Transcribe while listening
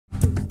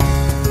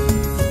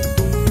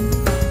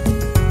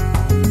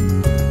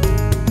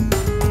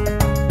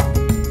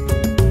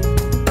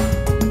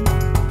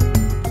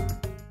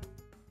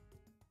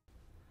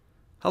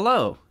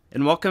Hello,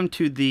 and welcome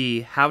to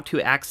the How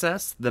to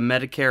Access the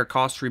Medicare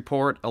Cost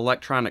Report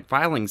Electronic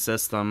Filing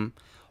System,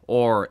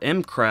 or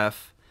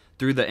MCReF,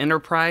 through the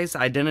Enterprise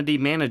Identity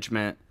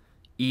Management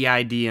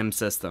EIDM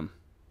system.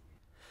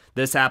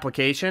 This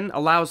application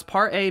allows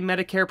Part A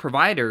Medicare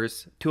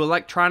providers to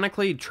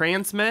electronically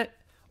transmit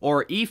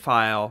or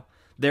e-file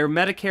their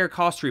Medicare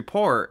cost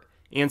report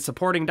and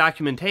supporting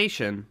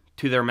documentation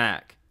to their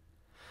Mac.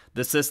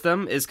 The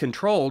system is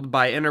controlled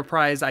by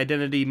Enterprise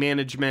Identity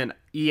Management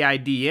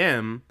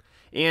EIDM,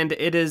 and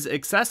it is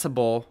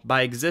accessible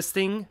by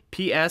existing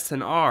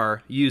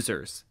PS&R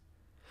users.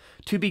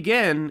 To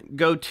begin,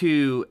 go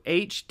to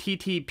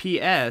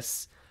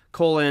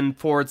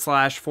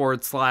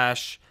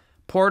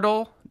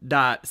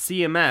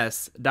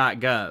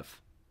https://portal.cms.gov.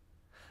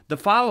 The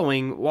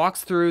following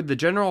walks through the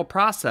general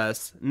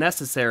process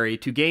necessary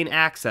to gain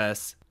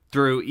access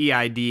through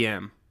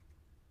EIDM.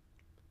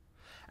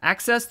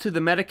 Access to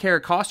the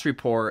Medicare Cost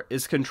Report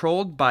is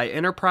controlled by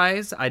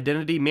Enterprise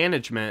Identity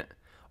Management,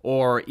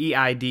 or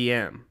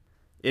EIDM.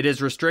 It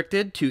is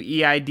restricted to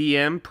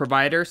EIDM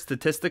Provider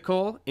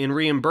Statistical and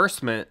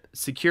Reimbursement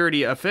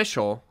Security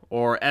Official,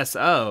 or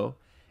SO,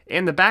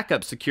 and the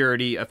Backup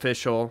Security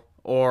Official,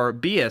 or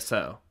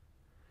BSO.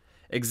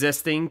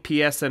 Existing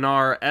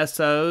PS&R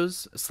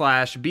SOs/BSOs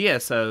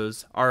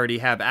already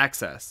have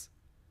access.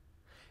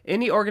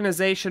 Any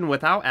organization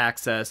without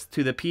access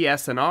to the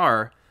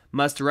PS&R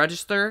must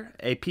register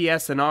a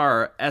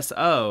PS&R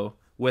SO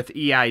with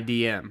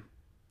EIDM.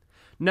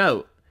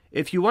 Note,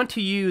 if you want to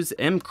use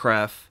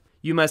MCReF,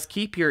 you must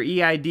keep your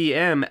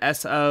EIDM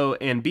SO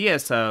and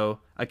BSO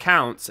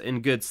accounts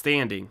in good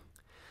standing.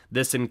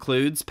 This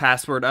includes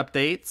password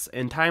updates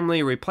and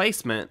timely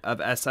replacement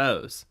of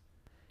SOs.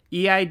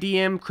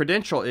 EIDM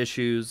credential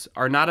issues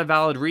are not a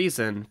valid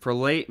reason for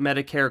late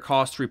Medicare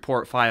cost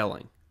report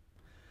filing.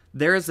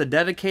 There is a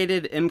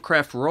dedicated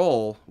MCReF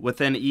role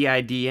within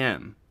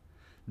EIDM.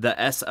 The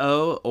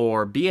SO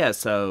or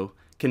BSO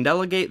can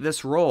delegate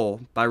this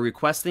role by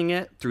requesting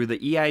it through the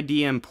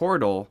EIDM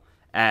portal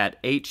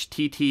at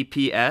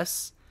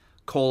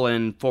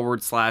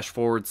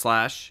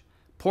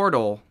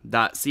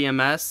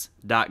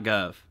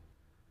https://portal.cms.gov.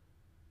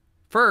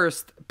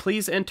 First,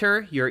 please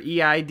enter your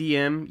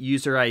EIDM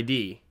user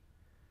ID.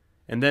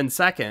 And then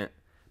second,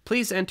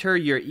 please enter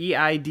your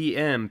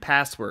EIDM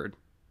password.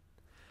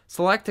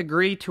 Select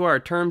Agree to our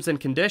Terms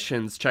and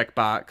Conditions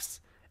checkbox,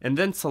 and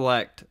then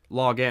select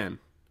Login.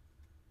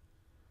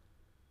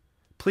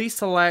 Please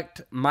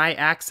select My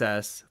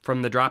Access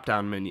from the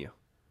drop-down menu.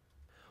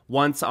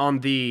 Once on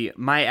the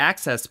My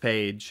Access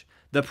page,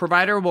 the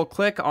provider will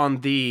click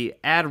on the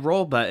Add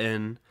Role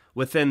button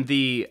within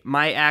the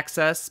My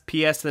Access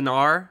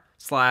PS&R/star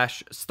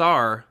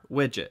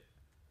widget.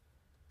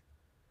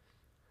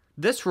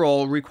 This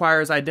role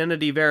requires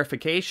identity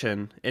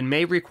verification and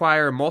may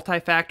require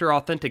multi-factor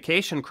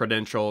authentication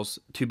credentials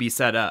to be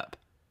set up.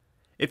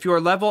 If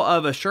your level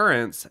of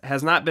assurance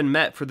has not been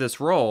met for this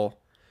role,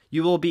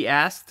 you will be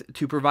asked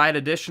to provide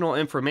additional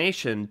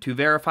information to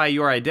verify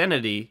your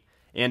identity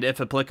and,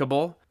 if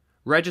applicable,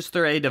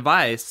 register a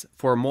device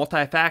for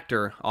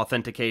multi-factor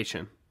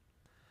authentication.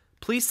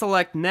 Please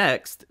select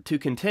Next to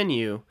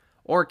continue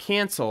or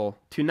Cancel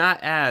to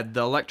not add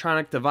the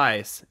electronic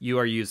device you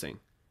are using.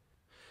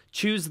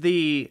 Choose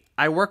the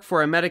I work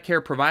for a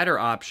Medicare provider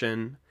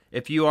option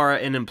if you are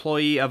an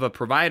employee of a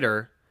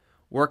provider,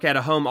 work at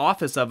a home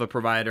office of a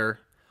provider,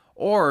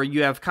 or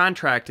you have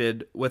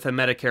contracted with a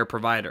Medicare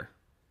provider.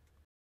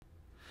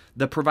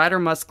 The provider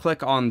must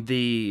click on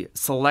the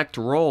Select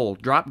Role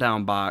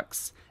drop-down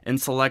box and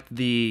select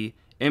the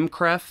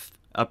MCReF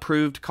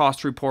Approved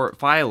Cost Report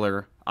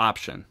Filer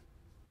option.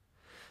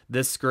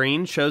 This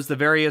screen shows the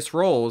various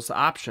roles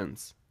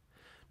options.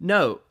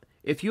 Note,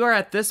 if you are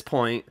at this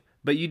point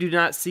but you do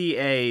not see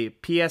a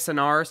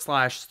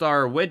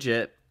PS&R/star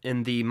widget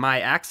in the My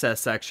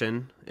Access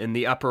section in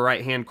the upper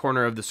right-hand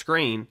corner of the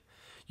screen,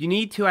 you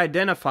need to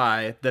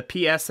identify the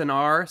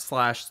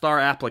PS&R/star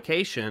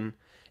application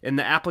in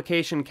the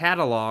application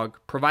catalog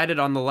provided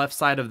on the left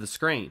side of the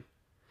screen.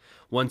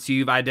 Once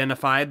you've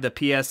identified the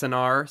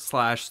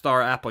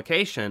PS&R/star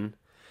application,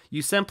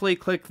 you simply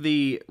click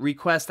the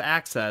Request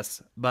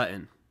Access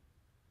button.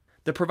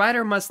 The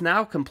provider must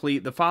now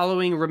complete the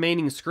following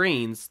remaining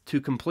screens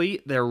to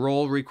complete their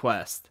role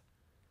request.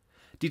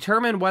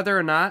 Determine whether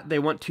or not they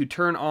want to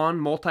turn on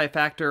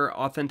multi-factor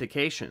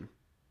authentication.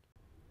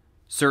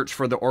 Search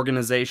for the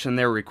organization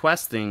they're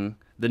requesting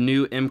the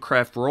new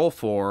MCReF role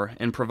for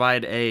and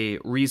provide a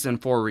reason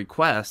for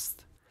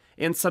request,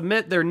 and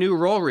submit their new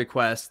role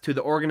request to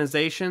the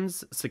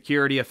organization's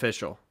security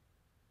official.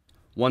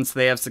 Once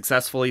they have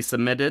successfully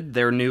submitted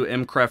their new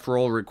MCReF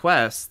role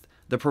request,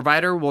 the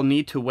provider will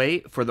need to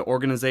wait for the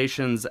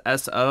organization's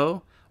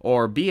SO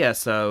or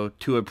BSO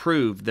to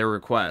approve their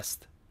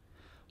request.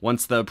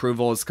 Once the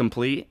approval is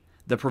complete,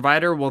 the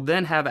provider will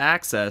then have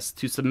access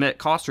to submit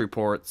cost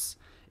reports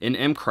in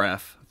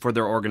MCReF for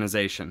their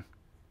organization.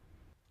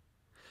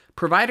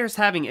 Providers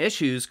having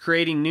issues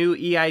creating new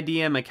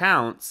EIDM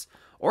accounts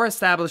or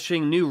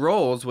establishing new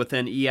roles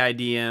within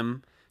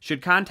EIDM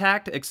should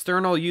contact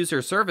External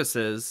User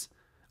Services,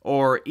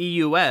 or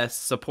EUS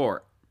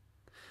support.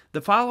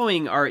 The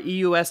following are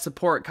EUS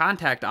support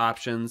contact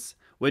options,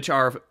 which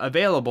are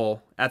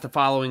available at the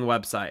following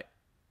website.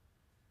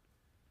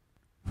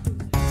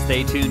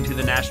 Stay tuned to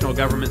the National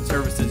Government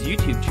Services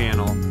YouTube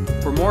channel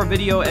for more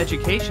video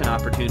education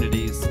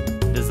opportunities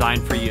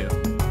designed for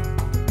you.